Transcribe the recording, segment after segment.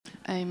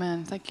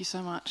Amen. Thank you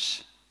so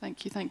much.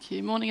 Thank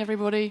you. Morning,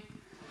 everybody.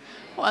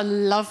 What a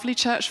lovely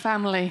church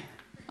family.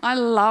 I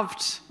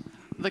loved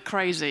the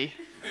crazy.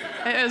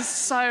 It is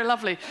so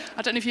lovely.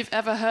 I don't know if you've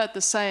ever heard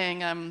the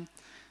saying,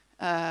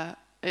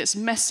 it's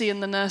messy in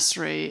the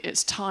nursery,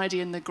 it's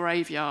tidy in the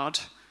graveyard.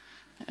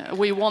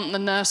 We want the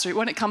nursery.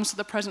 When it comes to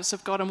the presence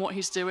of God and what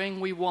he's doing,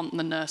 we want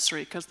the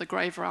nursery because the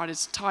graveyard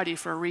is tidy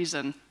for a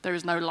reason. There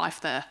is no life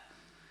there.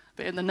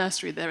 But in the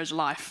nursery, there is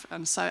life.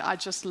 And so I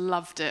just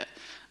loved it.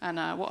 And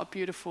what a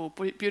beautiful,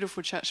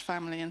 beautiful church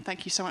family. And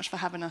thank you so much for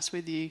having us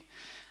with you.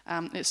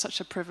 It's such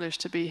a privilege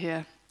to be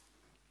here.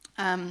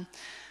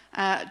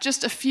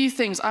 Just a few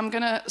things. I'm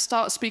going to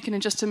start speaking in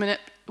just a minute.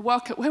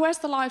 Welcome. Where's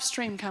the live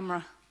stream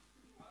camera?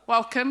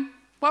 Welcome.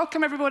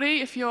 Welcome,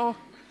 everybody, if you're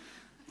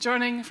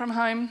joining from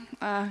home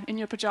in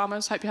your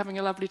pajamas. Hope you're having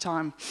a lovely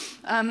time.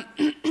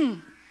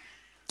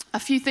 A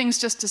few things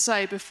just to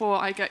say before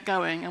I get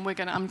going, and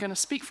I'm going to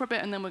speak for a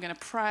bit, and then we're going to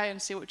pray and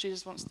see what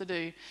Jesus wants to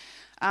do.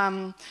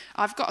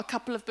 I've got a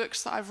couple of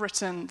books that I've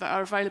written that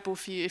are available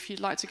for you if you'd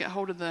like to get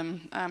hold of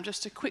them.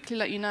 Just to quickly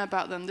let you know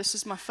about them, this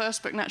is my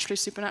first book, Naturally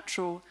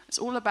Supernatural. It's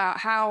all about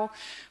how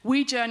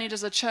we journeyed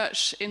as a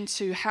church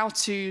into how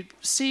to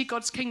see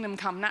God's kingdom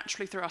come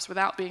naturally through us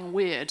without being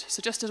weird.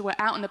 So just as we're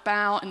out and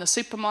about in the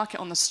supermarket,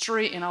 on the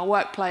street, in our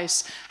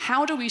workplace,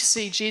 how do we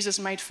see Jesus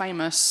made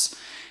famous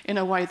in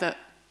a way that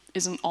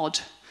isn't odd?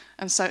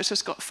 And so it's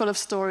just got full of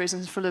stories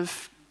and full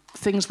of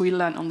things we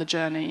learnt on the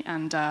journey,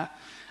 and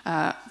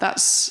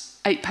that's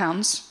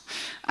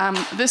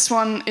 £8. This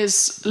one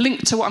is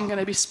linked to what I'm going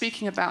to be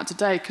speaking about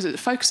today because it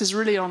focuses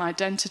really on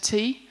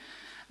identity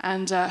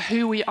and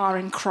who we are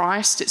in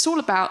Christ. It's all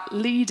about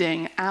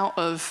leading out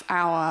of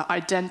our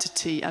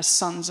identity as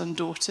sons and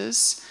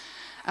daughters.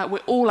 We're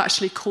all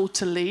actually called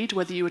to lead,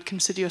 whether you would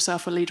consider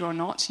yourself a leader or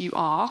not. You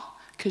are,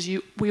 because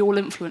we all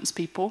influence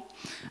people.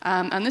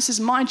 And this is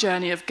my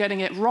journey of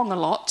getting it wrong a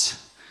lot,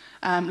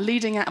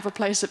 leading out of a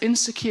place of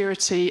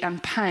insecurity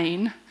and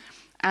pain,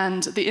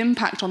 and the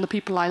impact on the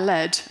people I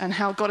led, and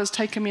how God has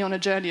taken me on a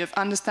journey of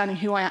understanding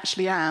who I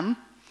actually am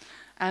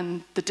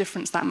and the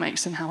difference that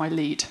makes in how I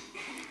lead.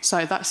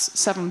 So that's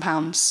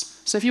 £7.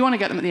 So if you want to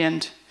get them at the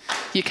end,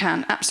 you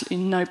can. Absolutely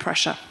no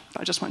pressure.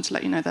 But I just wanted to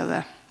let you know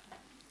they're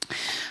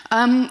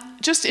there.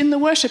 Just in the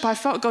worship, I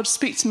felt God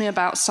speak to me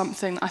about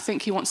something I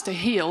think he wants to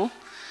heal.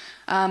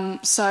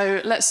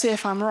 So let's see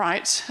if I'm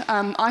right.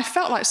 I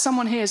felt like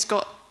someone here has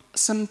got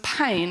some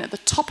pain at the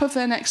top of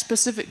their neck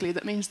specifically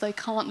that means they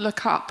can't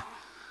look up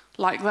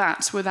like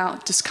that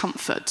without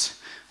discomfort.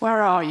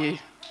 Where are you?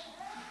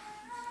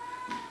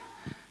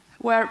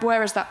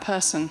 Where is that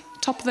person?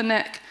 Top of the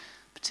neck,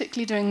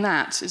 particularly doing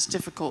that is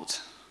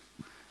difficult.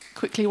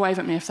 Quickly wave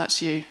at me if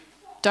that's you.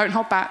 Don't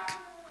hold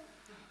back.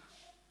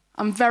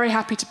 I'm very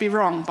happy to be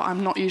wrong, but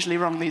I'm not usually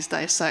wrong these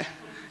days, so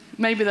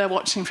maybe they're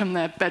watching from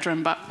their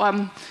bedroom. But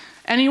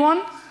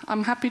anyone?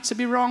 I'm happy to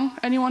be wrong.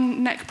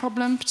 Anyone neck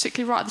problem,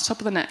 particularly right at the top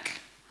of the neck?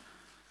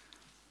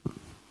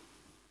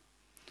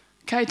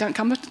 Okay, don't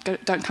come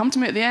to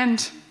me at the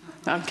end.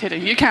 No, I'm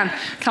kidding. You can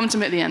come to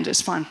me at the end.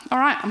 It's fine. All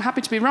right, I'm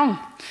happy to be wrong.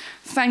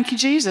 Thank you,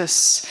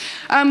 Jesus.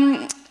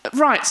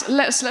 Right,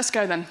 let's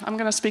go then. I'm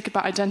going to speak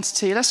about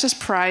identity. Let's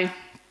just pray.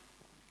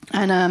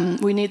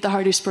 And we need the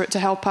Holy Spirit to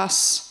help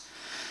us.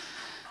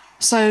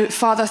 So,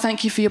 Father,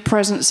 thank you for your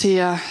presence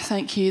here.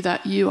 Thank you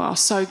that you are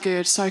so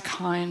good, so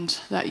kind,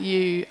 that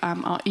you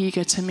are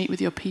eager to meet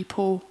with your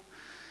people.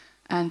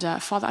 And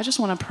Father, I just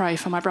want to pray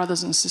for my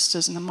brothers and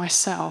sisters and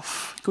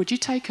myself. Would you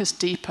take us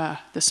deeper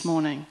this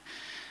morning?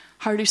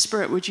 Holy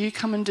Spirit, would you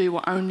come and do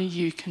what only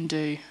you can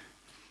do?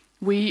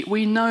 We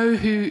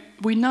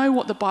know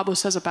what the Bible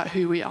says about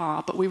who we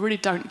are, but we really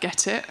don't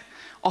get it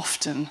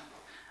often.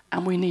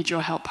 And we need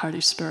your help,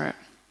 Holy Spirit.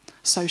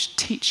 So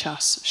teach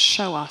us,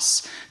 show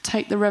us,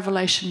 take the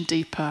revelation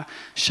deeper,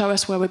 show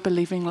us where we're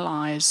believing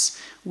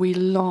lies. We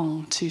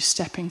long to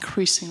step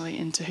increasingly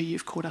into who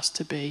you've called us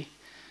to be.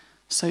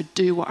 So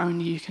do what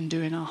only you can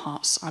do in our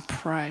hearts, I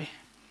pray.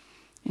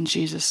 In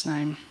Jesus'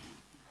 name,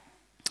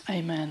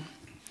 amen.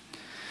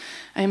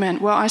 Amen.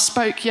 Well, I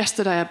spoke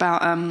yesterday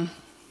about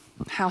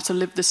how to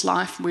live this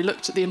life. We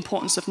looked at the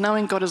importance of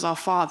knowing God as our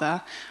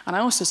Father, and I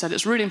also said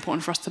it's really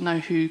important for us to know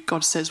who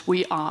God says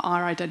we are,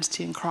 our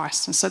identity in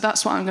Christ. And so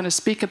that's what I'm going to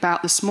speak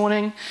about this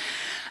morning.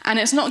 And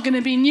it's not going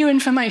to be new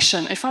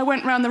information. If I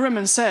went around the room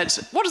and said,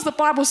 what does the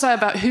Bible say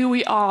about who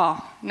we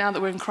are now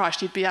that we're in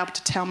Christ, you'd be able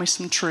to tell me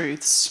some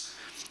truths.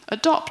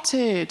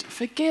 Adopted,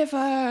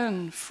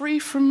 forgiven, free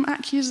from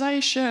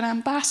accusation,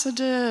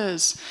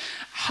 ambassadors,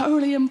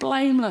 holy and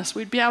blameless.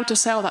 We'd be able to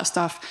say all that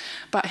stuff.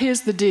 But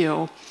here's the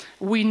deal.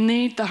 We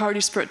need the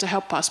Holy Spirit to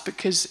help us,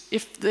 because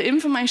if the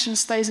information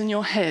stays in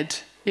your head,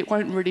 it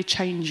won't really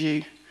change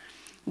you.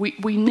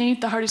 We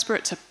need the Holy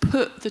Spirit to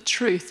put the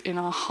truth in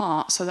our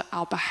heart so that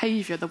our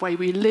behavior, the way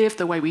we live,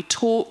 the way we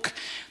talk,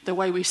 the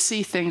way we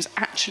see things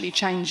actually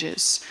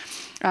changes.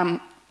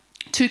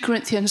 2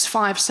 Corinthians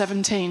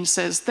 5:17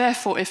 says,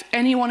 therefore, if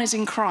anyone is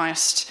in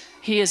Christ,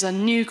 he is a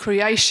new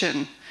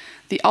creation.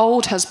 The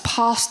old has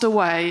passed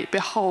away.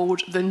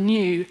 Behold, the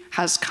new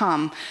has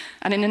come.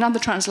 And in another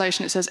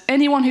translation, it says,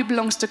 anyone who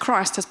belongs to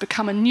Christ has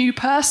become a new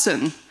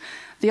person.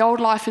 The old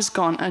life is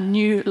gone. A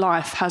new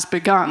life has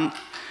begun.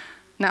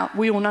 Now,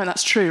 we all know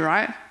that's true,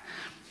 right?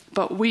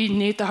 But we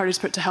need the Holy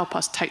Spirit to help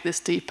us take this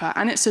deeper.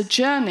 And it's a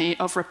journey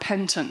of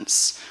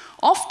repentance.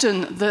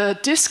 Often the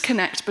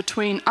disconnect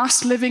between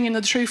us living in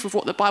the truth of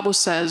what the Bible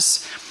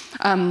says,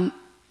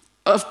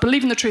 of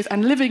believing the truth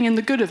and living in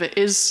the good of it,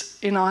 is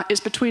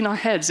between our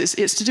heads.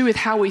 It's to do with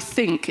how we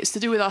think. It's to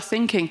do with our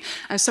thinking.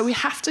 And so we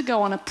have to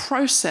go on a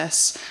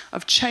process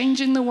of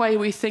changing the way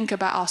we think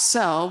about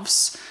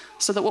ourselves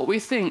so that what we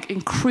think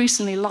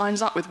increasingly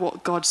lines up with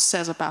what God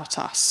says about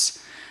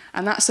us.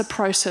 And that's a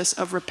process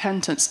of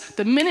repentance.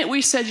 The minute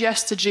we said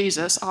yes to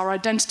Jesus, our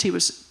identity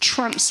was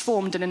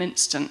transformed in an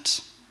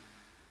instant.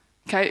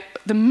 Okay,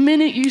 the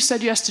minute you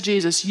said yes to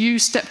Jesus, you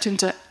stepped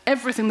into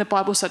everything the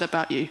Bible said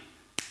about you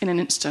in an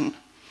instant.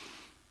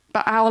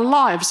 But our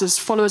lives as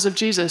followers of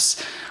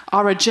Jesus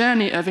are a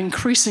journey of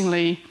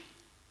increasingly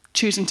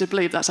choosing to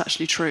believe that's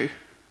actually true.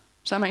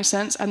 Does that make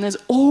sense? And there's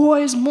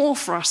always more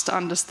for us to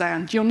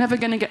understand. You're never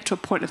going to get to a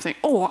point of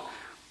thinking, oh,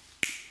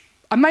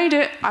 I made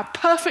it. I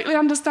perfectly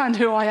understand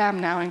who I am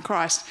now in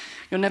Christ.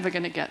 You're never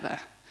going to get there.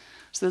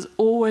 So there's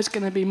always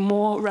going to be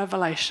more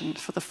revelation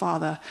for the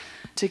Father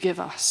to give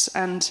us.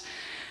 And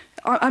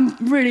I'm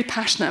really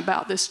passionate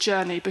about this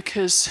journey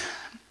because,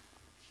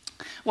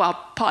 well,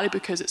 partly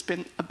because it's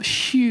been a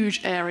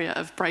huge area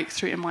of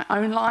breakthrough in my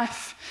own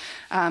life.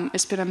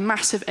 It's been a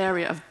massive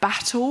area of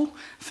battle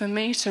for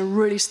me to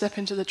really step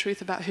into the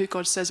truth about who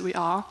God says we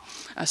are,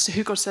 so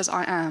who God says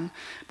I am.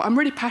 But I'm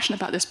really passionate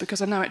about this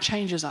because I know it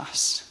changes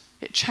us.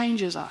 It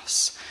changes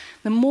us.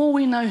 The more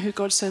we know who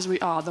God says we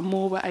are, the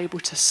more we're able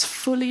to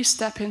fully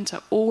step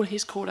into all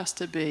he's called us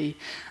to be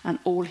and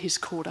all he's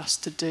called us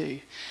to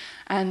do.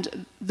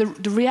 And the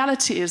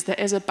reality is there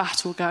is a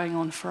battle going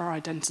on for our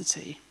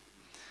identity.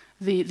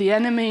 The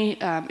enemy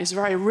is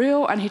very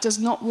real, and he does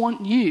not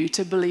want you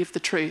to believe the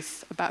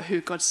truth about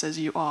who God says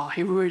you are.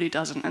 He really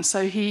doesn't. And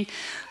so he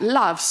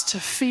loves to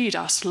feed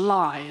us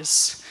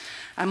lies.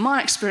 And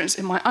my experience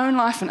in my own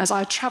life and as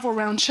I travel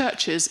around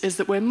churches is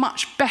that we're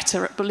much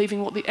better at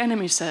believing what the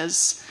enemy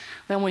says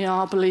than we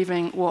are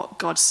believing what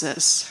God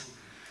says.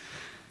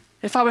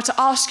 If I were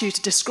to ask you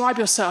to describe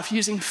yourself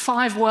using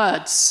 5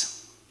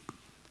 words,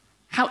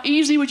 how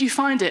easy would you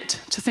find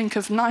it to think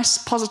of nice,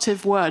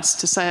 positive words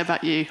to say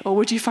about you? Or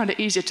would you find it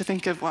easier to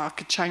think of, well, I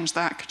could change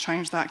that, could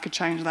change that, could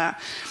change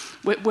that?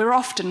 We're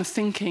often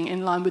thinking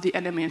in line with the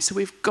enemy, and so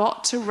we've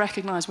got to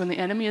recognize when the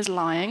enemy is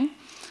lying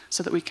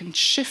so that we can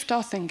shift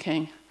our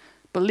thinking,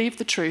 believe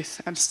the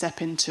truth, and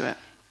step into it.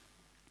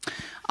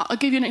 I'll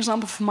give you an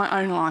example from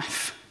my own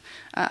life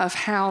of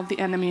how the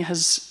enemy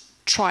has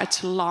tried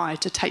to lie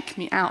to take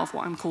me out of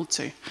what I'm called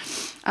to.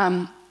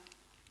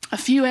 A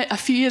few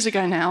years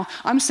ago now,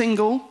 I'm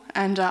single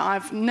and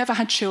I've never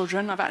had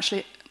children. I've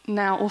actually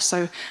now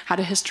also had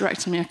a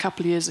hysterectomy a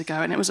couple of years ago,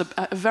 and it was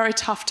a very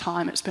tough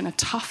time. It's been a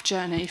tough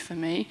journey for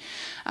me,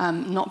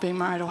 not being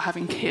married or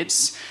having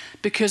kids,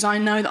 because I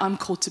know that I'm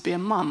called to be a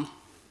mum.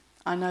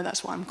 I know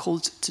that's what I'm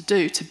called to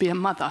do, to be a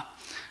mother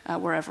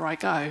wherever I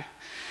go.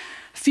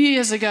 A few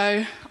years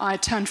ago, I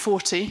turned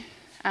 40,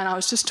 and I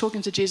was just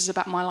talking to Jesus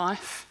about my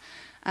life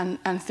and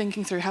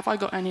thinking through, have I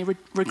got any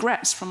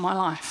regrets from my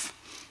life?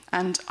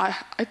 And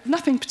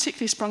nothing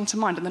particularly sprung to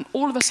mind. And then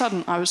all of a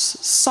sudden, I was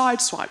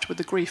sideswiped with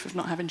the grief of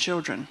not having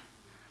children.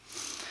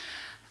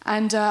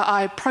 And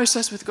I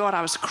processed with God.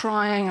 I was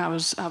crying. I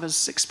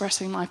was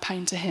expressing my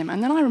pain to him.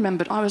 And then I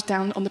remembered I was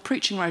down on the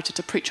preaching rota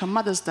to preach on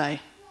Mother's Day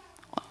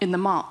in the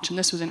March, and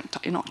this was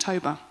in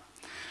October.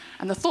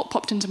 And the thought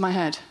popped into my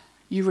head,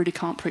 you really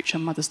can't preach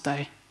on Mother's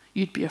Day.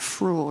 You'd be a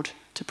fraud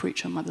to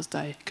preach on Mother's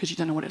Day because you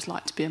don't know what it's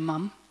like to be a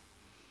mum.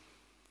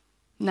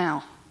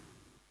 Now,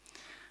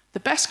 the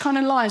best kind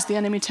of lies the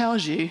enemy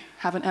tells you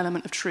have an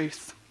element of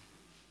truth.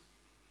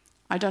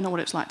 I don't know what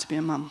it's like to be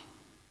a mum.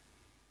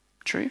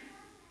 True?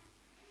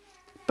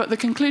 But the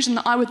conclusion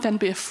that I would then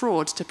be a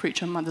fraud to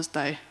preach on Mother's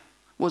Day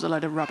was a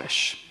load of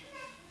rubbish.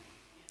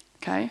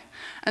 Okay?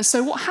 And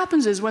so what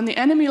happens is when the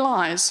enemy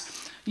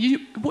lies,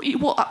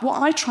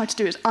 what I try to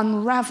do is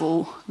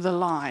unravel the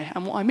lie.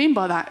 And what I mean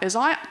by that is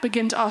I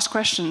begin to ask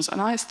questions,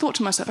 and I thought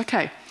to myself,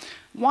 okay,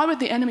 why would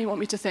the enemy want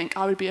me to think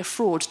I would be a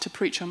fraud to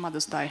preach on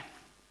Mother's Day?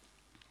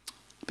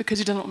 Because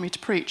he doesn't want me to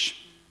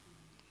preach.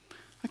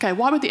 Okay,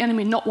 why would the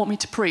enemy not want me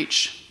to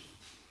preach?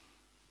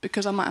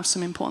 Because I might have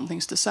some important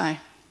things to say.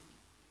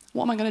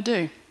 What am I going to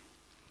do?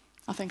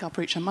 I think I'll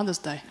preach on Mother's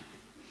Day.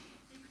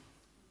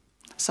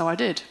 So I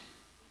did.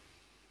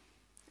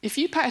 If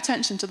you pay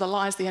attention to the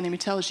lies the enemy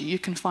tells you, you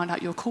can find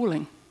out your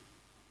calling.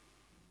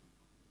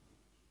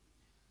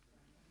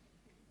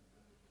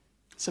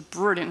 It's a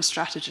brilliant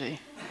strategy.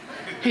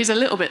 He's a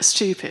little bit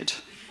stupid.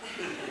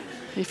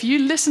 If you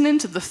listen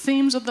into the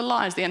themes of the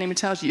lies the enemy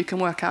tells you, you can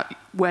work out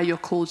where you're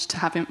called to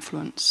have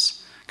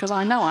influence. Because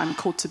I know I'm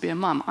called to be a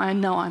mum. I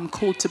know I'm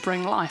called to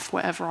bring life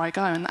wherever I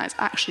go, and that is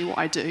actually what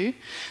I do.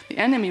 The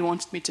enemy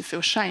wanted me to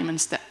feel shame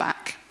and step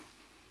back.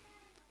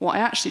 What I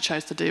actually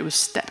chose to do was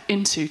step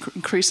into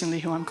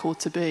increasingly who I'm called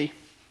to be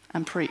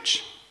and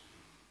preach.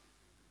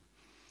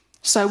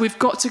 So we've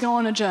got to go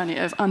on a journey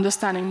of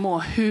understanding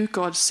more who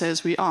God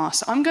says we are.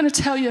 So I'm going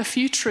to tell you a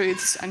few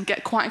truths and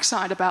get quite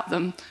excited about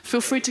them.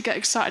 Feel free to get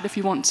excited if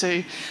you want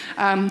to.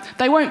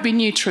 They won't be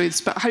new truths,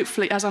 but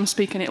hopefully as I'm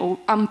speaking it will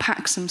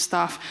unpack some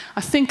stuff.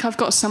 I think I've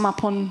got some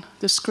up on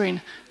the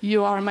screen.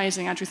 You are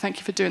amazing, Andrew. Thank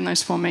you for doing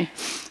those for me.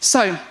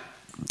 So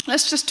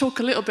let's just talk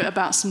a little bit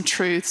about some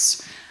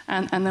truths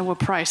and then we'll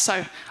pray.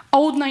 So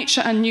old nature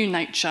and new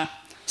nature.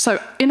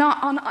 So in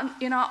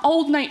our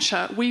old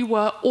nature, we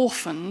were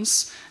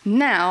orphans.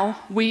 Now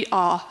we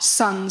are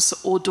sons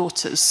or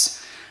daughters.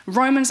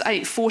 Romans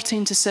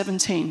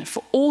 8:14-17.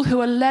 For all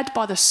who are led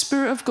by the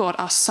Spirit of God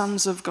are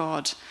sons of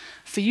God.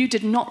 For you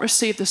did not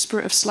receive the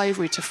spirit of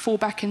slavery to fall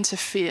back into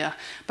fear,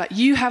 but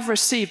you have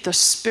received the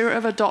spirit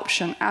of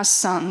adoption as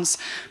sons,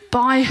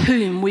 by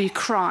whom we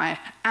cry,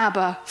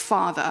 Abba,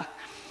 Father.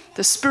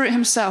 The Spirit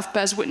himself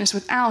bears witness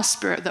with our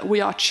spirit that we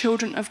are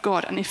children of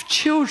God, and if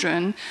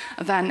children,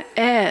 then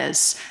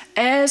heirs,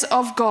 heirs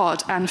of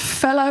God and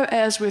fellow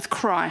heirs with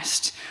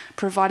Christ,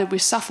 provided we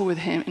suffer with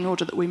him in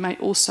order that we may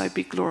also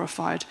be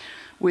glorified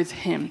with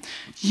him.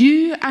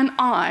 You and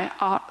I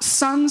are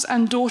sons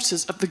and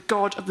daughters of the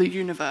God of the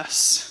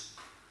universe.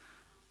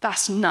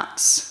 That's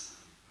nuts.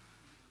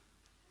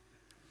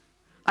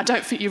 I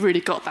don't think you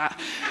really got that.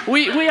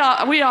 We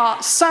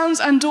are sons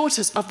and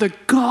daughters of the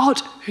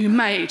God who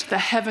made the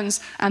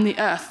heavens and the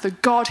earth. The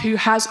God who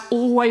has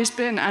always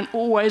been and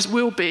always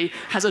will be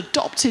has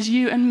adopted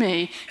you and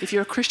me, if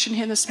you're a Christian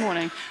here this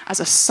morning, as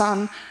a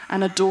son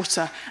and a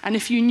daughter. And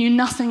if you knew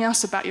nothing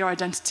else about your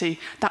identity,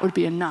 that would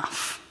be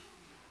enough.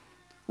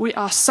 We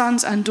are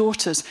sons and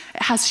daughters.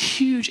 It has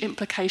huge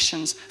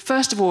implications.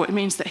 First of all, it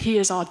means that he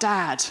is our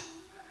dad.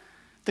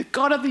 The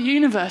God of the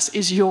universe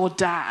is your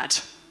dad.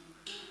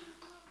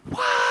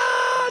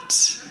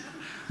 What?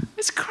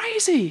 It's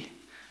crazy.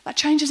 That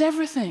changes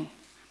everything.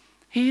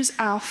 He's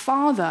our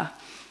Father.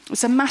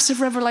 It's a massive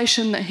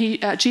revelation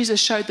that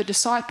Jesus showed the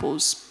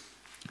disciples.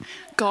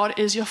 God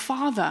is your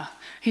Father.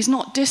 He's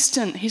not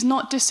distant. He's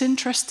not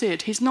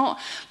disinterested. He's not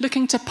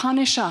looking to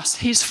punish us.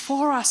 He's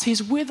for us.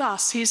 He's with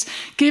us. He's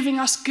giving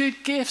us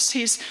good gifts.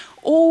 He's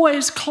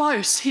always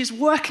close. He's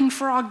working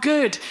for our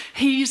good.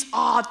 He's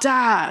our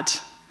dad.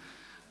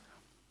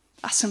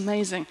 That's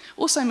amazing.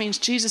 Also means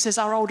Jesus is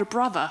our older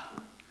brother.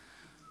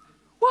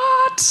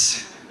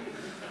 What?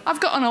 I've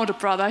got an older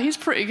brother. He's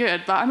pretty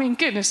good, but I mean,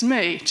 goodness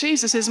me,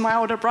 Jesus is my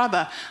older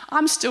brother.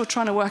 I'm still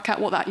trying to work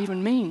out what that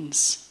even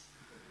means.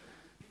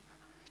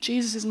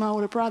 Jesus is my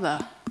older brother.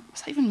 What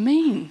does that even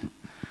mean?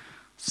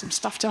 Some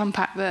stuff to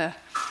unpack there.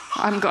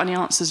 I haven't got any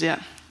answers yet.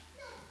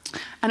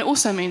 And it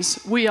also means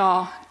we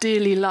are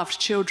dearly loved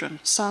children,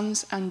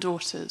 sons and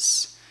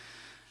daughters.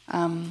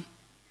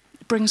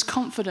 Brings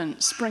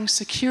confidence, brings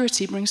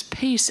security, brings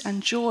peace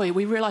and joy.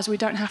 We realize we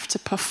don't have to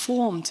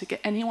perform to get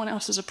anyone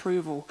else's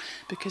approval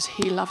because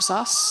he loves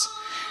us.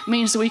 It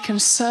means that we can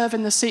serve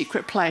in the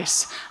secret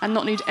place and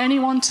not need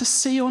anyone to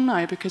see or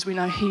know because we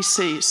know he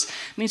sees.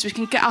 It means we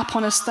can get up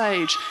on a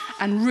stage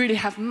and really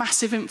have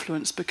massive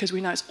influence because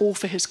we know it's all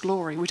for his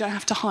glory. We don't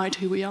have to hide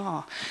who we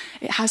are.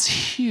 It has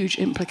huge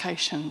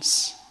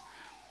implications.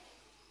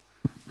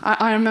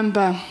 I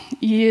remember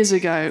years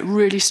ago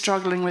really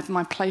struggling with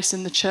my place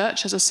in the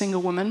church as a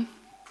single woman.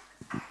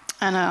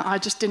 And I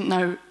just didn't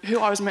know who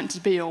I was meant to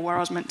be or where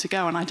I was meant to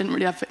go. And I didn't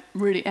really have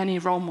any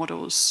role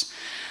models.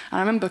 And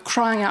I remember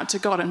crying out to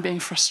God and being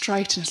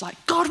frustrated. It's like,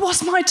 God,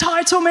 what's my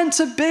title meant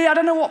to be? I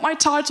don't know what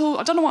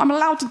I'm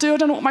allowed to do. I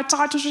don't know what my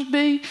title should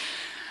be.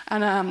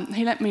 And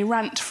he let me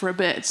rant for a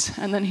bit.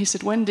 And then he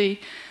said, Wendy,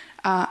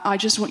 I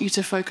just want you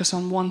to focus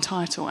on one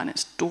title, and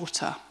it's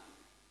daughter.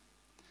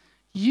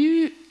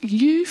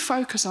 You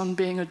focus on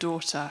being a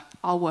daughter,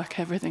 I'll work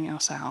everything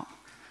else out.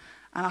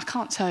 And I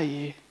can't tell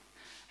you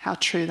how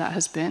true that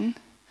has been.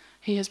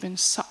 He has been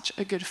such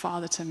a good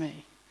father to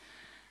me.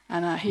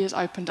 And he has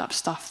opened up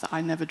stuff that I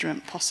never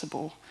dreamt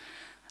possible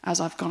as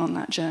I've gone on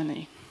that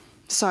journey.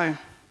 So,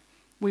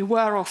 we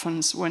were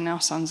orphans, we're now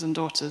sons and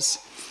daughters.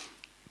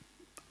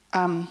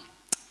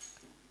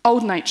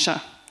 Old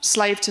nature,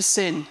 slave to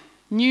sin.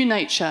 New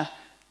nature,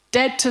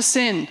 dead to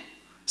sin.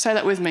 Say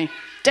that with me.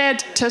 Dead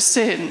to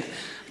sin.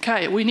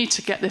 Okay, we need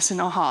to get this in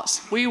our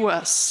hearts. We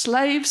were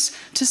slaves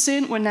to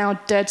sin, we're now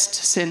dead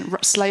to sin,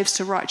 slaves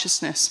to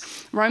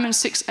righteousness. Romans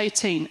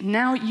 6:18,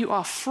 now you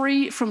are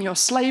free from your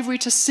slavery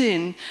to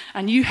sin,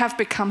 and you have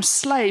become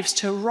slaves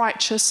to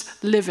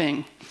righteous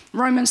living.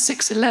 Romans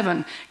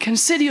 6:11,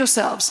 consider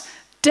yourselves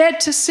dead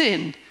to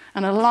sin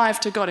and alive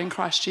to God in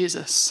Christ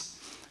Jesus.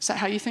 Is that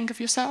how you think of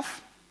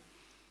yourself?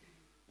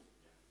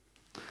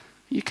 Are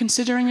you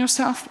considering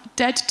yourself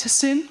dead to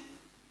sin?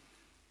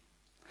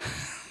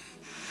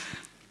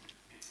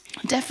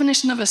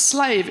 Definition of a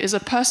slave is a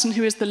person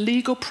who is the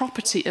legal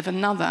property of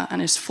another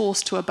and is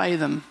forced to obey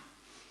them.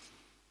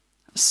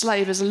 A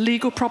slave is a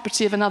legal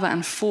property of another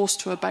and forced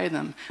to obey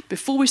them.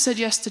 Before we said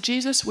yes to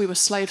Jesus, we were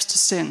slaves to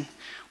sin.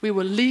 We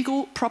were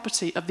legal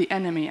property of the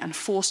enemy and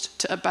forced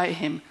to obey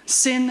him.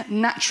 Sin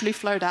naturally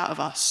flowed out of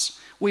us.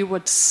 we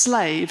were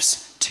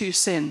slaves to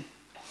sin.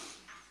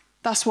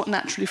 That's what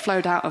naturally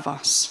flowed out of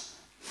us.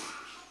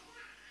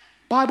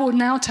 The Bible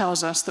now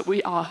tells us that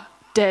we are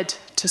dead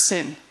to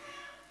sin.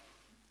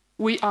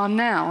 We are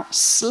now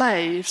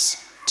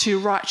slaves to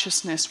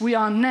righteousness. We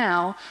are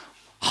now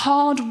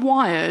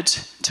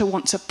hardwired to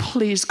want to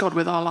please God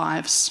with our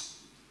lives,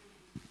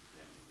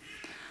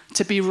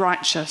 to be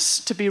righteous,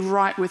 to be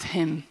right with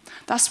him.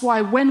 That's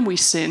why when we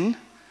sin,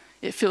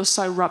 it feels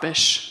so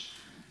rubbish,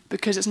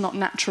 because it's not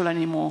natural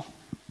anymore.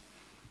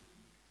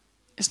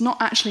 It's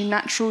not actually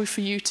natural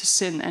for you to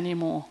sin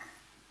anymore.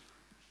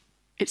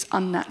 It's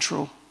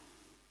unnatural,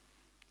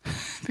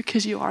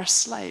 because you are a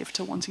slave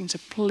to wanting to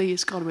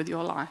please God with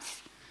your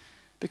life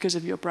because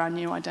of your brand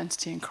new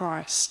identity in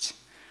Christ.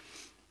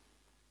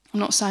 I'm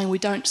not saying we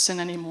don't sin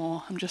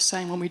anymore. I'm just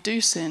saying when we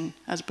do sin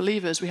as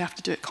believers, we have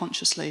to do it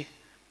consciously,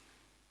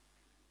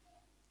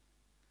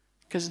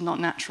 because it's not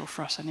natural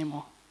for us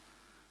anymore.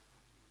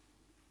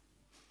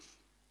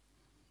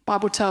 The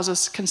Bible tells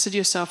us, consider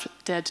yourself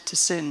dead to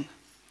sin.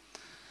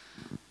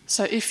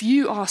 So if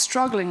you are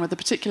struggling with a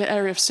particular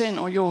area of sin,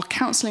 or you're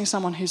counseling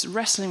someone who's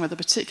wrestling with a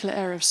particular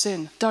area of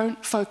sin,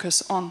 don't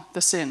focus on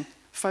the sin.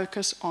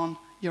 Focus on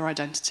your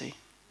identity.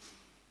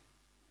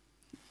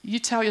 You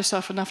tell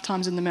yourself enough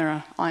times in the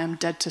mirror, I am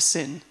dead to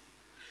sin.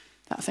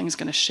 That thing's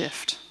going to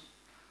shift.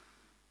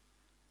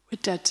 We're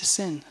dead to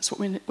sin.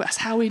 That's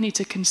how we need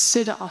to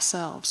consider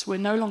ourselves. We're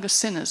no longer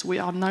sinners. We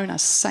are known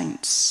as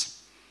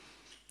saints.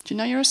 Do you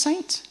know you're a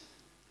saint?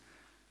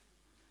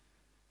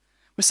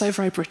 We're so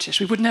very British.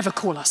 We would never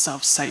call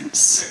ourselves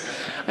saints.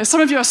 Some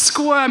of you are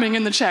squirming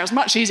in the chair. It's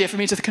much easier for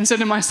me to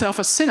consider myself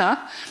a sinner.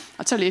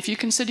 I tell you, if you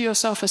consider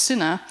yourself a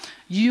sinner,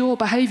 your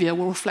behavior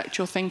will reflect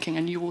your thinking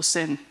and you will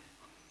sin.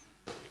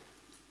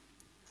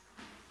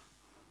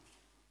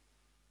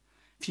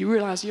 If you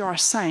realize you're a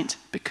saint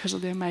because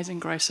of the amazing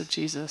grace of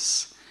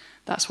Jesus,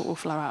 that's what will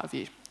flow out of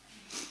you.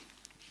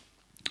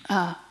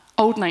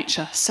 Old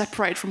nature,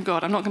 separated from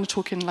God. I'm not going to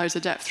talk in loads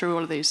of depth through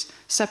all of these.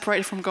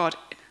 Separated from God.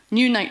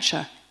 New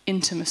nature,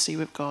 intimacy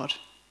with God.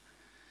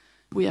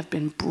 We have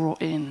been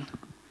brought in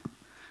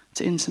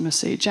to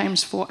intimacy.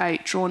 James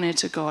 4:8, draw near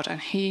to God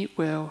and he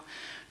will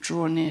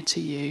draw near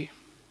to you.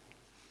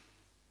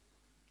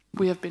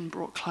 We have been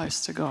brought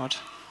close to God.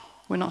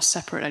 We're not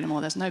separate anymore.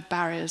 There's no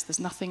barriers. There's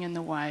nothing in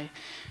the way.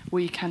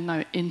 We can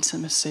know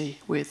intimacy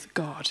with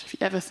God. If you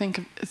ever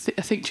think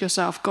to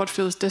yourself, God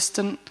feels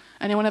distant.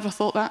 Anyone ever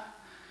thought that?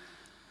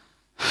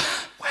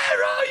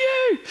 Where are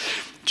you?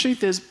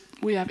 Truth is,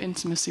 we have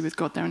intimacy with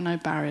God. There are no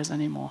barriers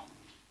anymore.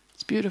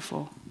 It's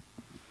beautiful.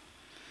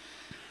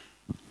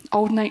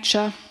 Old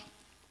nature,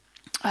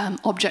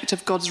 object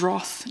of God's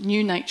wrath.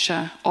 New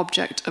nature,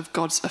 object of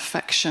God's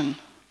affection.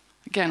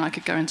 Again, I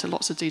could go into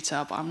lots of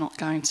detail, but I'm not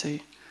going to.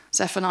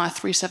 Zephaniah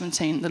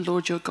 3:17, the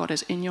Lord your God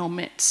is in your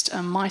midst,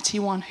 a mighty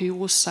one who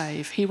will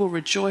save. He will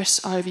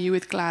rejoice over you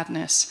with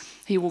gladness.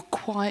 He will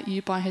quiet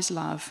you by his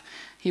love.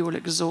 He will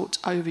exult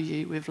over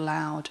you with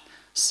loud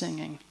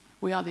singing.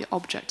 We are the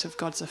object of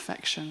God's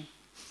affection.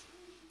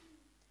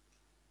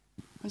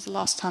 When's the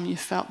last time you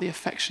felt the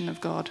affection of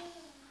God?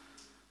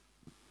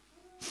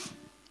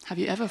 Have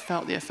you ever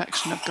felt the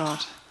affection of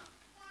God?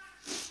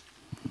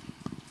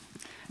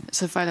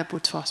 It's available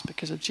to us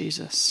because of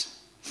Jesus.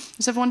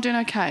 Is everyone doing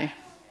okay?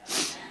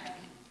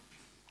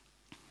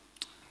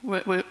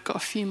 We've got a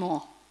few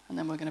more, and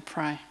then we're going to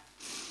pray.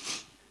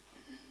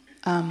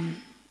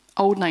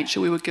 Old nature,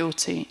 we were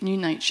guilty. New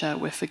nature,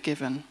 we're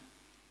forgiven.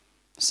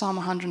 Psalm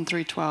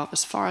 103:12,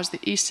 as far as the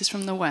east is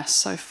from the west,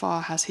 so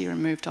far has he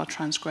removed our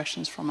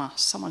transgressions from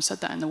us. Someone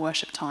said that in the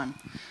worship time.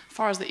 As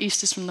far as the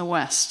east is from the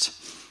west.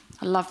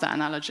 I love that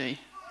analogy.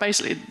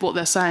 Basically, what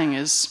they're saying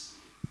is,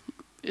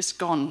 it's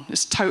gone.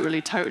 It's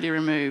totally, totally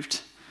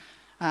removed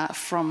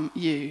from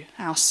you.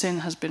 Our sin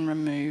has been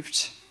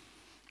removed.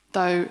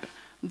 Though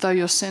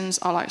your sins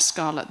are like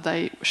scarlet,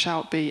 they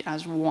shall be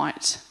as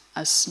white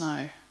as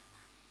snow.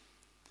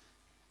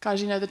 Guys,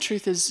 you know, the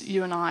truth is,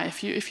 you and I,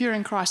 if you're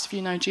in Christ, if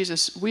you know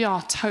Jesus, we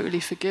are totally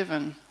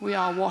forgiven. We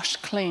are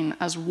washed clean,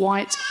 as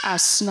white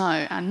as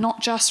snow. And not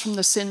just from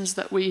the sins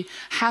that we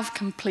have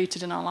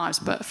completed in our lives,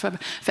 but for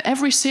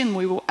every sin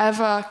we will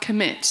ever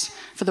commit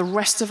for the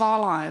rest of our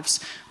lives,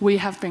 we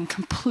have been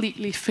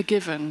completely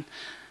forgiven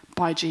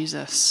by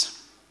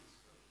Jesus.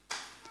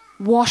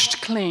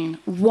 Washed clean,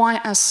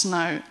 white as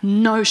snow,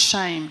 no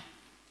shame,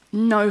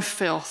 no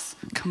filth,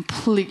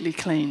 completely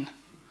clean.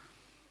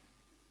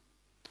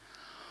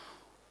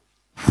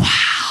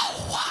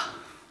 Wow.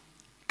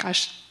 Guys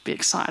should be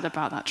excited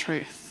about that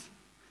truth.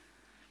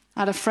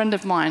 I had a friend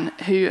of mine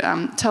who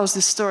tells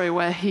this story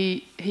where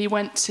he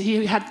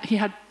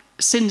had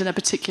sinned in a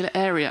particular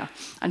area,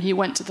 and he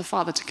went to the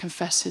Father to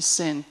confess his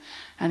sin.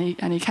 And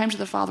he came to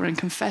the Father and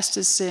confessed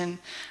his sin,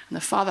 and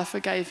the Father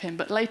forgave him.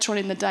 But later on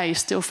in the day, he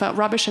still felt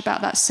rubbish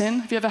about that sin.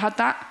 Have you ever had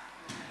that?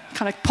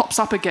 Kind of pops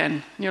up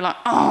again. And you're like,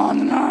 oh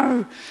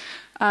no.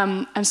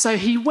 And so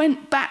he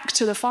went back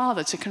to the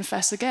Father to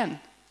confess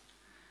again.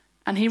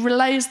 And he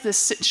relays this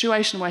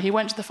situation where he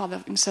went to the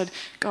Father and said,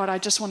 God, I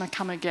just want to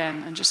come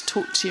again and just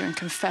talk to you and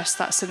confess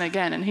that sin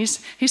again. And he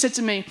said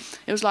to me,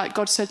 it was like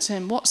God said to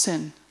him, what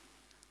sin?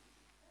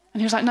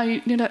 And he was like, no,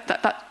 you know,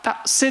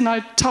 that sin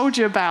I told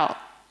you about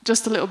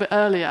just a little bit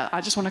earlier,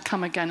 I just want to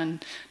come again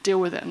and deal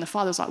with it. And the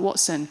Father was like, what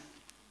sin?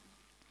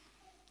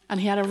 And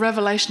he had a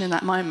revelation in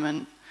that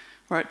moment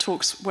where it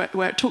talks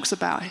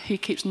about he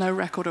keeps no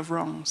record of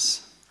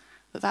wrongs,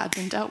 that had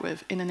been dealt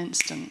with in an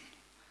instant.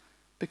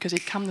 Because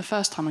he'd come the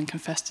first time and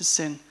confessed his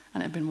sin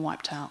and it had been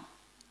wiped out.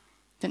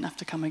 Didn't have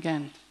to come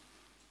again.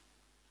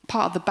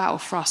 Part of the battle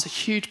for us, a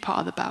huge part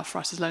of the battle for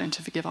us, is learning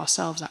to forgive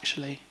ourselves,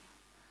 actually.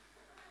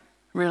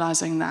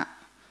 Realizing that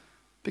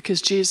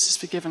because Jesus has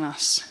forgiven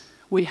us,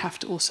 we have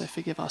to also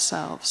forgive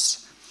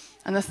ourselves.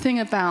 And the thing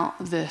about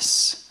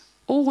this,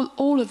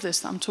 all of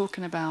this that I'm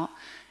talking about,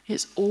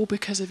 it's all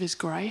because of his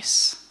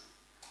grace.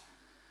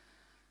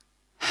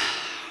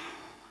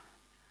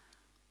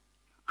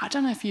 I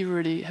don't know if you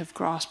really have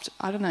grasped,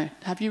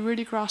 have you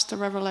really grasped the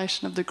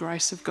revelation of the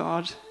grace of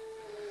God?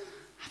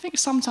 I think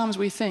sometimes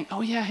we think,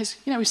 oh yeah,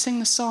 we sing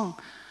the song,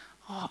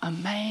 oh,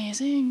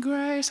 amazing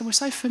grace, and we're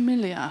so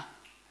familiar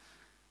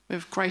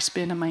with grace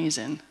being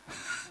amazing.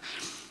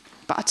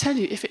 But I tell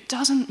you, if it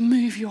doesn't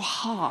move your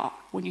heart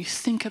when you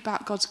think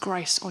about God's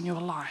grace on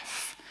your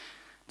life,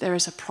 there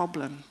is a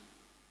problem.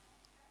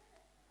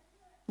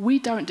 We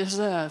don't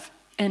deserve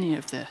any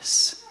of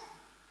this.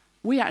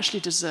 We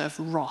actually deserve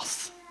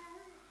wrath.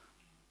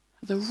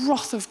 The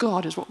wrath of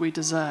God is what we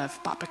deserve.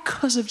 But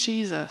because of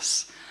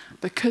Jesus,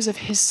 because of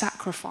his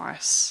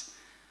sacrifice,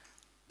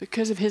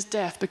 because of his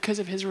death, because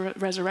of his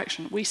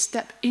resurrection, we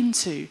step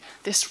into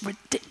this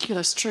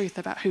ridiculous truth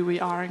about who we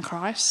are in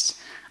Christ.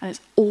 And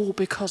it's all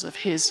because of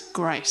his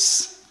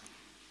grace.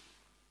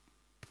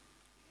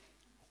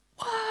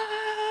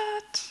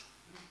 What?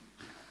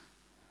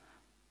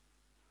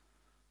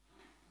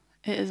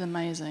 It is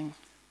amazing.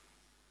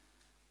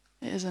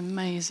 It is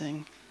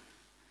amazing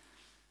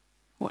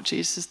what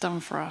Jesus has done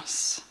for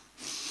us.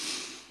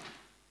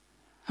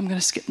 I'm going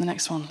to skip the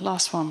next one.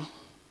 Last one.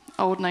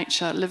 Old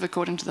nature, live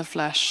according to the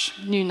flesh.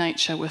 New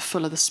nature, we're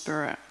full of the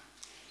Spirit.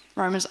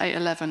 Romans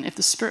 8:11. If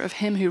the Spirit of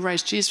him who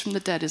raised Jesus from the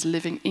dead is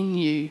living in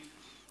you,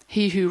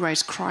 he who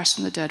raised Christ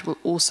from the dead will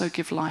also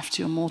give life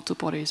to your mortal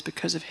bodies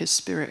because of his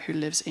Spirit who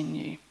lives in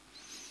you.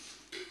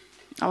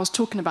 I was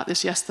talking about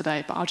this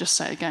yesterday, but I'll just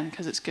say it again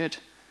because it's good.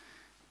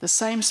 The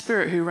same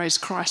Spirit who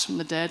raised Christ from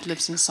the dead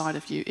lives inside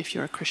of you if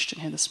you're a Christian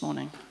here this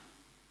morning.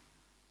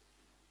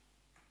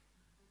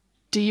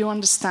 Do you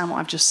understand what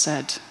I've just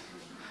said?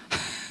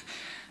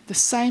 The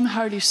same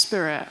Holy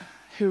Spirit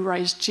who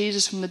raised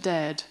Jesus from the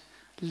dead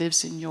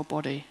lives in your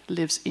body,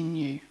 lives in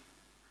you.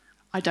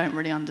 I don't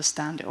really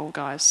understand it all,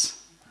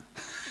 guys.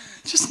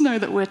 Just know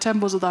that we're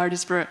temples of the Holy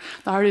Spirit.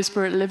 The Holy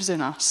Spirit lives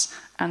in us,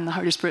 and the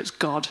Holy Spirit's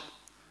God.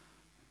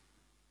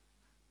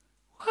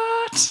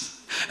 What?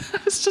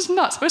 It's just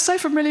nuts. We're so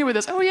familiar with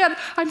this. Oh yeah,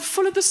 I'm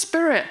full of the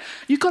Spirit.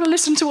 You've got to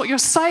listen to what you're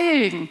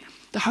saying.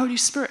 The Holy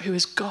Spirit, who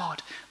is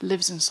God,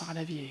 lives inside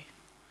of you.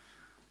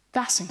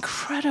 That's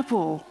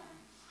incredible.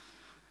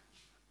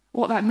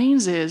 What that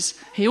means is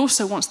he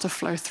also wants to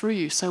flow through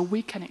you, so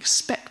we can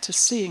expect to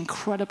see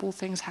incredible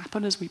things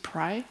happen as we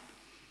pray,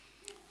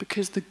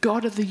 because the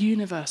God of the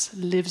universe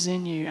lives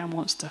in you and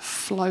wants to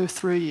flow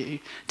through you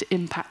to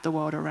impact the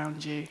world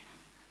around you.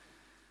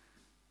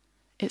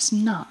 It's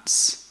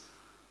nuts.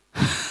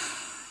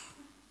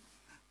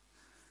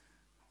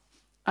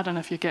 I don't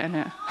know if you're getting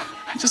it.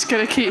 I'm just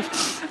going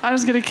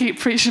to keep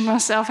preaching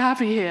myself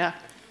happy here.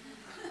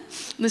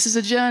 This is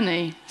a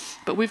journey,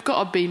 but we've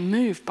got to be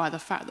moved by the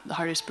fact that the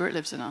Holy Spirit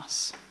lives in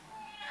us.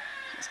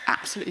 It's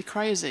absolutely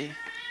crazy.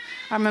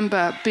 I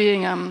remember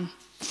being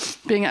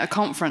at a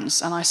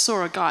conference, and I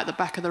saw a guy at the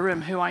back of the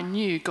room who I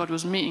knew God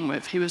was meeting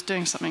with. He was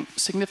doing something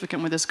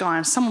significant with this guy,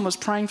 and someone was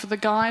praying for the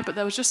guy, but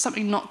there was just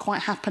something not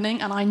quite happening,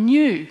 and I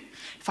knew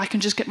if I can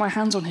just get my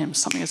hands on him,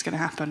 something is going to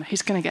happen.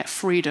 He's going to get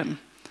freedom,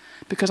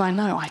 because I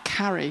know I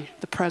carry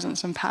the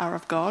presence and power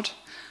of God.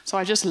 So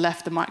I just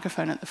left the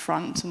microphone at the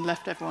front and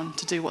left everyone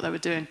to do what they were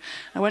doing.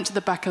 I went to the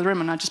back of the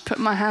room and I just put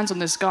my hands on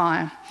this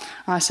guy. And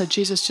I said,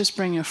 Jesus, just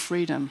bring your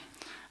freedom.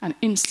 And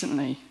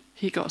instantly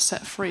he got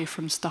set free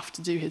from stuff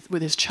to do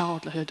with his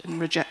childhood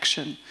and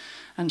rejection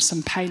and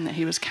some pain that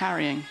he was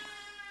carrying.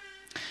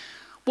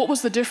 What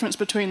was the difference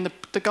between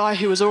the guy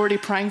who was already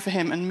praying for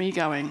him and me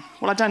going,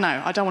 well, I don't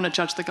know. I don't want to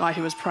judge the guy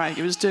who was praying.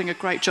 He was doing a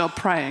great job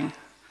praying.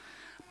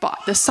 But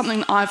there's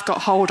something I've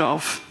got hold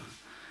of,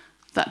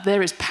 that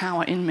there is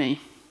power in me.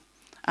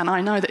 And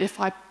I know that if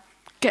I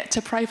get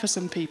to pray for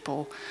some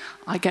people,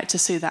 I get to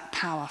see that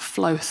power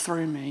flow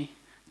through me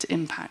to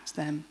impact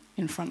them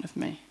in front of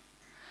me.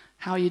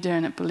 How are you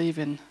doing at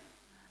believing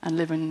and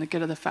living in the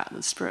good of the fact that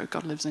the Spirit of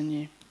God lives in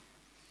you?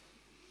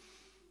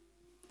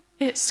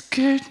 It's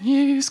good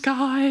news,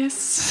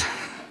 guys.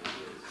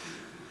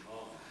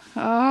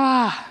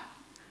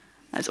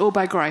 It's all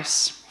by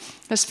grace.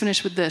 Let's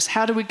finish with this.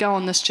 How do we go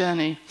on this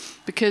journey?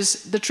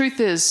 Because the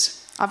truth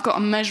is, I've got a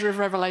measure of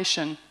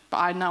revelation, but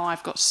I know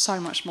I've got so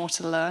much more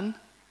to learn.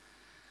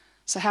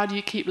 So how do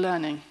you keep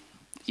learning?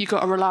 You've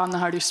got to rely on the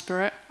Holy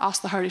Spirit.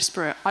 Ask the Holy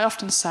Spirit. I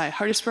often say,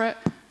 Holy Spirit,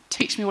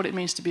 teach me what it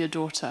means to be a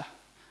daughter.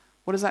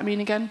 What does that mean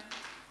again?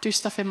 Do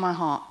stuff in my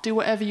heart. Do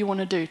whatever you want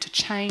to do to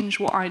change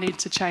what I need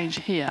to change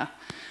here.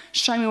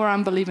 Show me where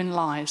I'm believing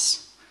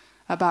lies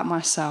about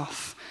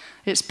myself.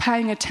 It's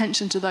paying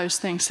attention to those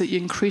things so that you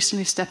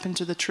increasingly step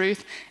into the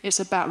truth. It's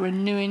about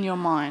renewing your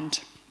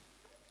mind.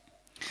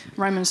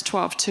 Romans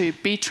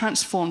 12:2, be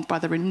transformed by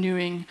the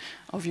renewing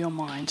of your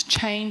mind.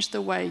 Change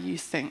the way you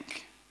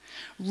think.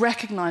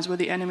 Recognize where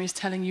the enemy is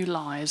telling you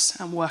lies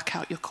and work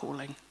out your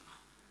calling.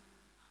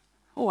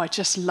 Oh, I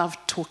just love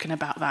talking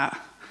about that.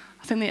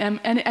 I think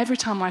every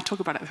time I talk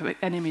about it, the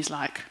enemy's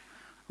like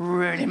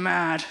really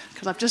mad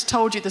because I've just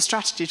told you the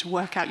strategy to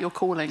work out your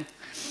calling.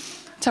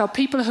 Tell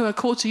people who are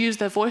called to use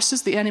their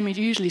voices, the enemy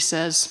usually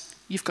says,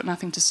 you've got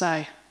nothing to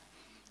say.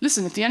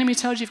 Listen, if the enemy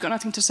tells you you've got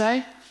nothing to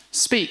say,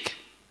 speak.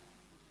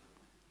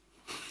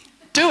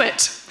 Do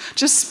it.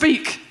 Just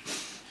speak.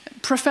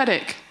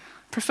 Prophetic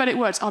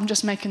words. I'm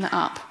just making that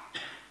up.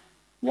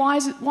 Why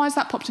is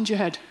that popped into your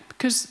head?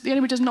 Because the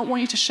enemy does not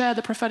want you to share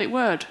the prophetic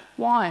word.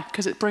 Why?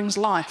 Because it brings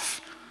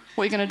life.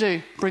 What are you going to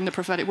do? Bring the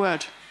prophetic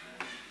word.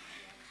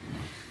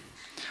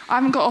 I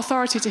haven't got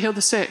authority to heal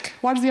the sick.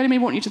 Why does the enemy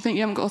want you to think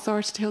you haven't got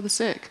authority to heal the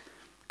sick?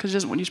 Because he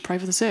doesn't want you to pray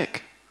for the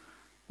sick.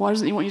 Why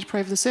doesn't he want you to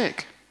pray for the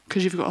sick?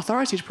 Because you've got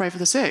authority to pray for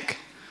the sick.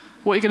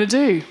 What are you going to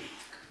do?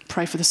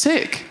 Pray for the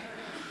sick.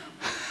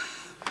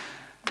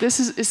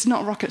 It's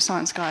not rocket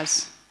science,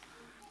 guys.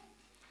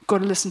 You've got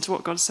to listen to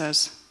what God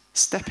says.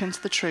 Step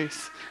into the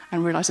truth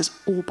and realize it's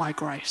all by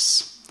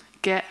grace.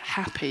 Get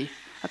happy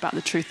about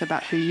the truth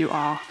about who you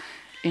are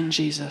in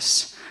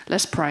Jesus.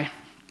 Let's pray.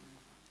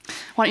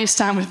 Why don't you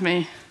stand with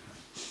me?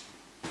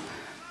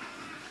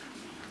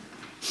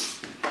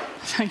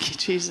 Thank you,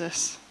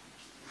 Jesus.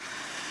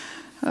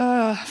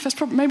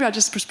 Maybe I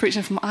just was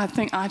preaching from.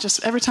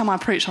 Every time I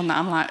preach on that,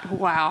 I'm like,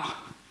 wow.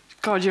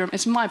 God,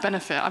 it's my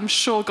benefit. I'm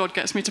sure God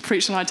gets me to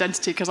preach on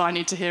identity because I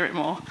need to hear it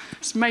more.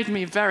 It's made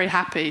me very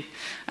happy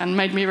and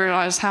made me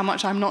realize how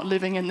much I'm not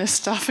living in this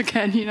stuff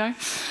again, you know.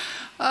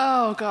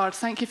 Oh, God,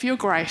 thank you for your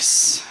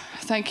grace.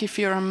 Thank you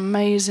for your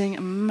amazing,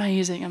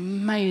 amazing,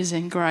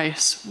 amazing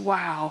grace.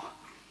 Wow.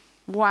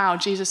 Wow,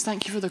 Jesus,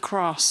 thank you for the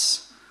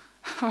cross.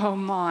 Oh,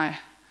 my.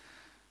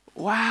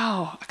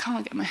 Wow. I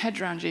can't get my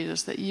head around,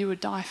 Jesus, that you would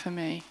die for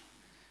me.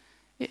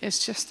 It is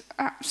just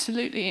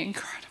absolutely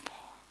incredible.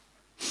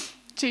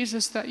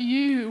 Jesus, that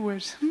you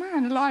would,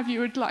 you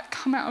would like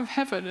come out of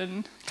heaven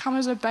and come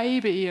as a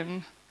baby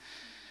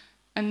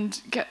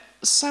and get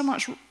so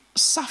much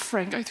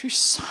suffering, go through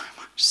so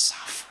much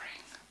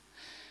suffering,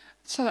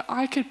 so that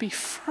I could be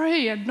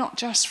free, and not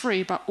just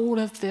free, but all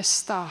of this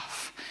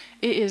stuff.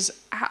 It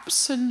is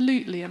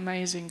absolutely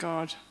amazing,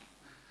 God.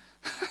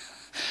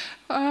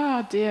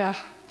 Oh dear.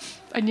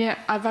 And yet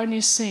I've only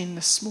seen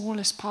the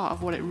smallest part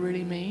of what it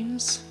really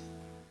means.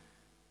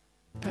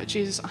 But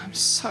Jesus, I'm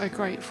so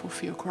grateful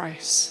for your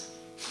grace.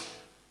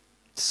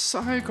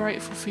 So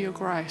grateful for your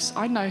grace.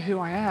 I know who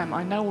I am.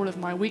 I know all of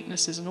my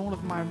weaknesses and all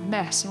of my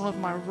mess and all of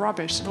my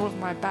rubbish and all of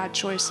my bad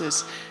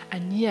choices.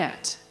 And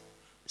yet,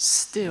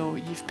 still,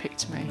 you've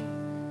picked me.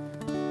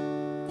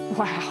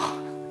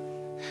 Wow.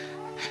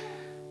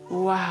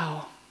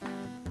 Wow.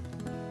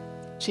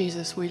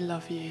 Jesus, we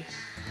love you.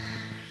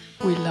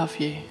 We love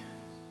you.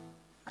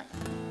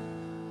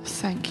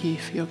 Thank you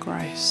for your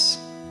grace.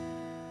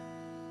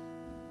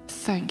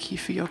 Thank you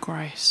for your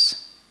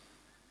grace.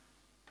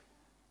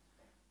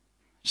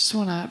 I just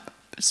want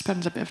to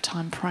spend a bit of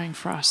time praying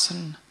for us.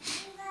 And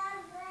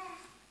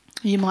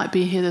you might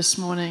be here this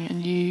morning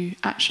and you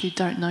actually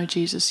don't know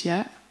Jesus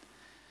yet.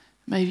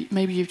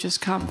 Maybe you've just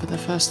come for the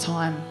first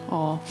time,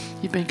 or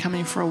you've been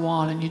coming for a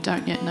while and you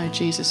don't yet know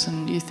Jesus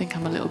and you think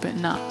I'm a little bit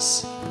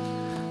nuts.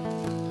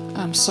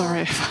 I'm sorry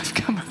if I've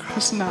come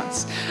across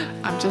nuts.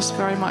 I'm just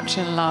very much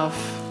in love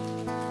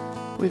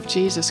with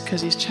Jesus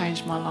because he's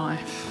changed my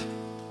life.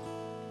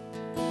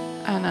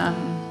 And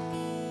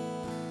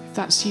if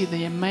that's you,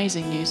 the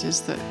amazing news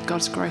is that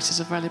God's grace is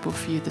available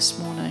for you this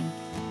morning.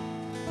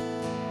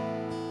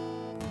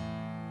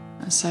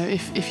 And so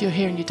if you're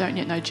here and you don't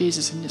yet know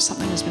Jesus and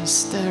something has been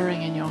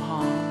stirring in your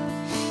heart,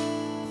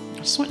 I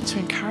just want to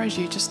encourage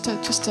you just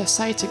to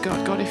say to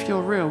God, God, if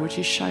you're real, would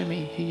you show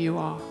me who you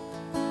are?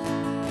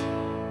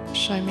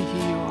 Show me who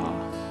you are.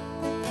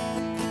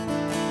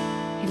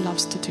 He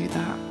loves to do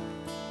that.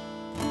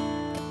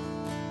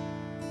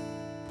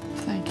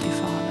 Thank you,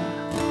 Father.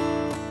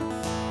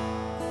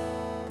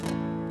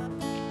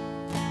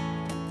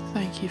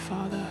 Thank you,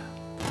 Father.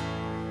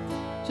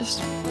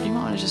 You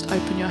might want to just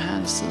open your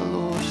hands to the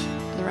Lord.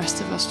 The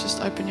rest of us,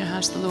 just open your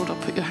hands to the Lord, or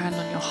put your hand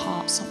on your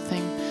heart, some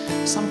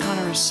kind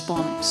of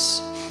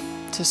response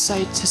to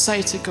say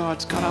to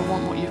God, God, I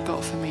want what you've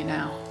got for me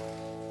now.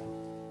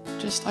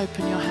 Just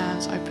open your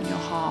hands, open your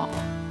heart.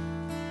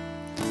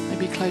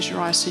 Maybe close your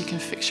eyes so you can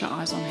fix your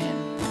eyes on him.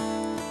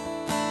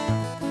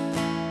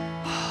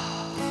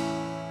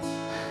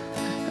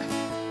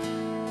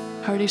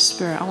 Holy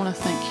Spirit, I want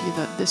to thank you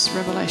that this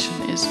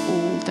revelation is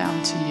all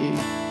down to you.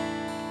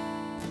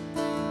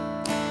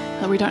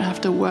 That we don't have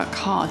to work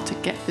hard to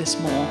get this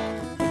more.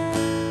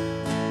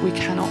 we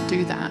cannot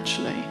do that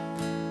actually.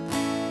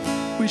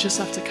 We just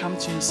have to come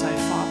to you and say,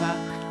 Father,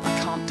 I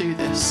can't do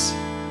this.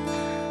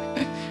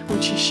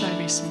 Would you show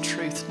me some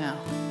truth now?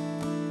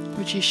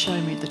 Would you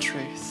show me the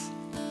truth?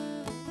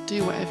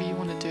 Do whatever you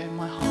want to do in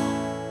my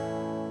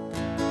heart.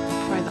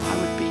 I pray that I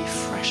would be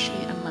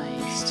freshly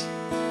amazed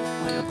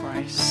by your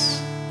grace,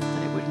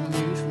 that it would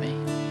move me,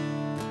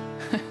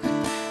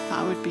 that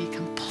I would be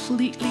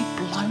completely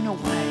blown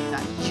away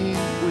that you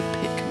would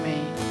pick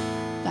me,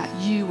 that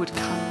you would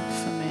come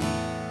for me.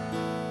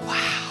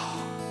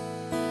 Wow.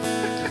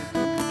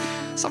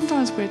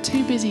 Sometimes we're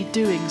too busy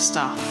doing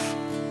stuff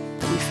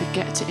that we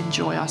forget to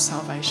enjoy our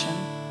salvation.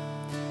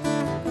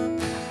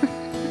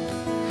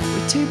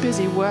 We're too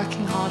busy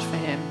working hard for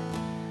him,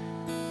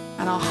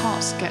 and our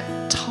hearts get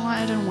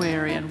tired and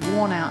weary and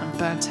worn out and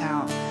burnt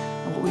out.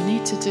 And what we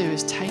need to do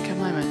is take a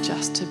moment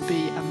just to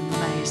be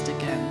amazed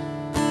again.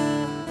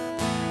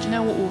 Do you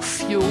know what will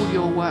fuel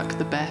your work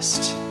the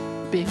best?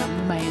 Being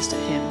amazed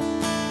at him.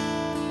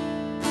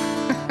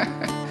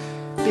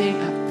 Being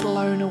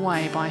blown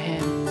away by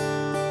him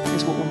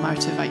is what will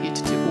motivate you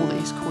to do all that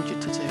he's called you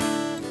to do.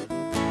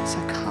 So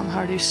come,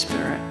 Holy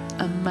Spirit,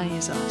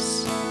 amaze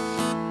us.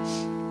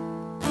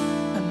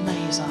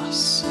 Amaze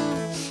us.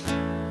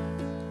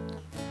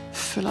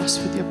 Fill us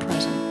with your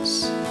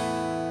presence.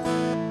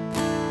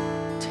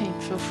 Team,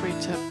 feel free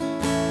to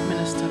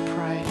minister,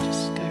 pray,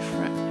 just go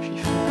for it if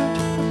you feel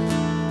good.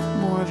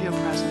 More of your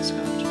presence,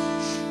 God.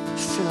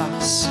 Fill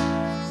us.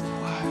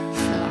 Whoa,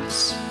 fill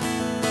us.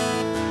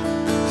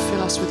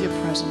 Fill us with your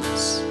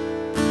presence.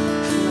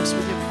 Fill us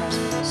with your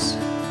presence.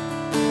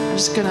 I'm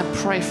just going to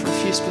pray for a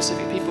few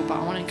specific people, but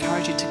I want to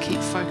encourage you to keep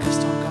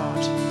focused on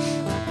God.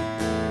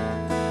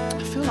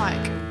 I feel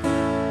like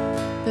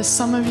there's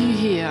some of you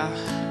here,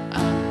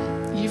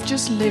 you've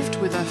just lived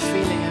with a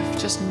feeling of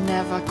just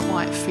never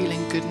quite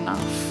feeling good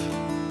enough.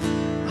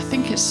 I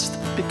think it's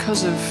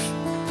because of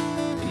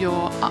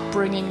your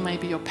upbringing,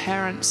 maybe your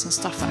parents and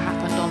stuff that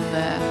happened on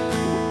there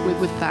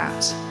with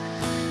that.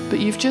 But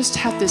you've just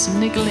had this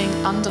niggling,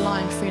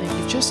 underlying feeling.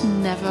 You've just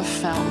never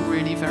felt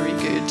really very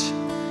good.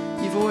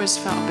 You've always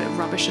felt a bit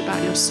rubbish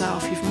about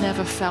yourself. You've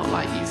never felt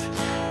like you've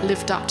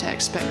lived up to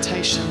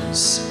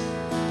expectations.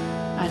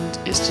 And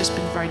it's just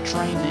been very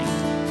draining.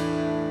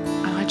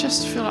 And I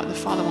just feel like the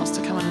Father wants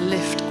to come and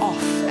lift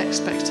off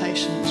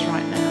expectations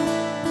right now.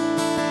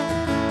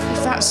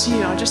 If that's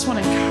you, I just want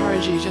to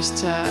encourage you just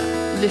to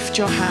lift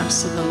your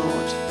hands to the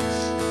Lord.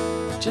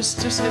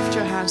 Just lift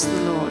your hands to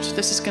the Lord.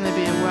 This is going to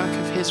be a work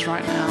of his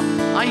right now.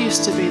 I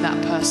used to be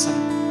that person.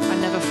 I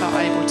never felt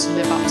able to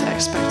live up to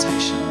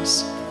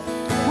expectations.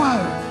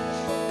 Whoa.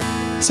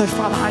 So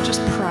Father, I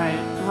just pray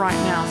right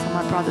now for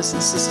my brothers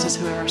and sisters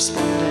who are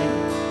responding.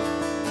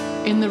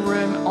 In the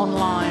room,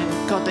 online,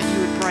 God, that you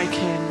would break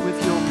in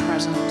with your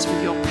presence,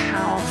 with your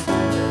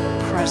powerful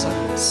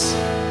presence,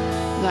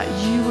 that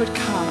you would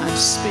come and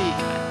speak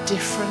a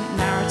different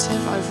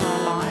narrative over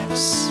our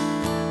lives.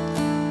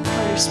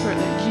 Holy Spirit,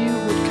 that you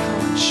would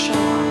come and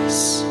show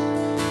us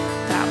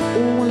that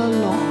all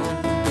along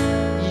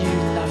you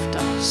loved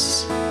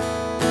us.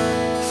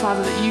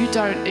 Father, that you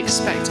don't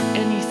expect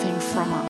anything from us.